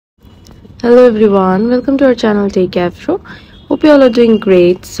Hello everyone, welcome to our channel Take Afro. Hope you all are doing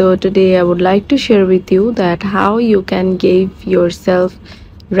great. So today I would like to share with you that how you can give yourself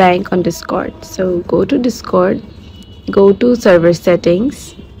rank on Discord. So go to Discord, go to server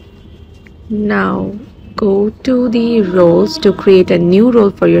settings. Now go to the roles to create a new role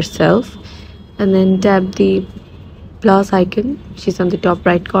for yourself, and then tap the plus icon which is on the top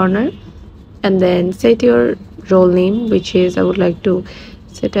right corner, and then set your role name, which is I would like to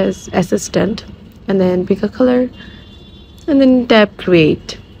set as assistant, and then pick a color and then tap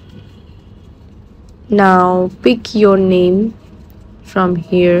create. Now pick your name from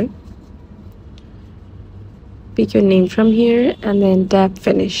here, and then tap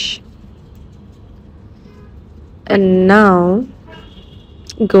finish. And now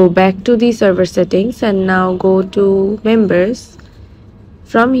go back to the server settings and now go to members.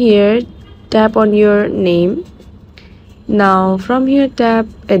 From here tap on your name. Now from here tap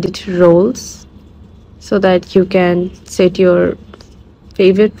edit roles so that you can set your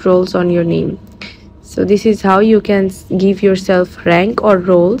favorite roles on your name. So this is how you can give yourself rank or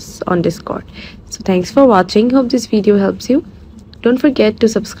roles on Discord. So thanks for watching. Hope this video helps you. Don't forget to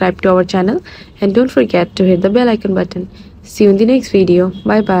subscribe to our channel and don't forget to hit the bell icon button. See you in the next video.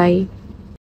 Bye bye.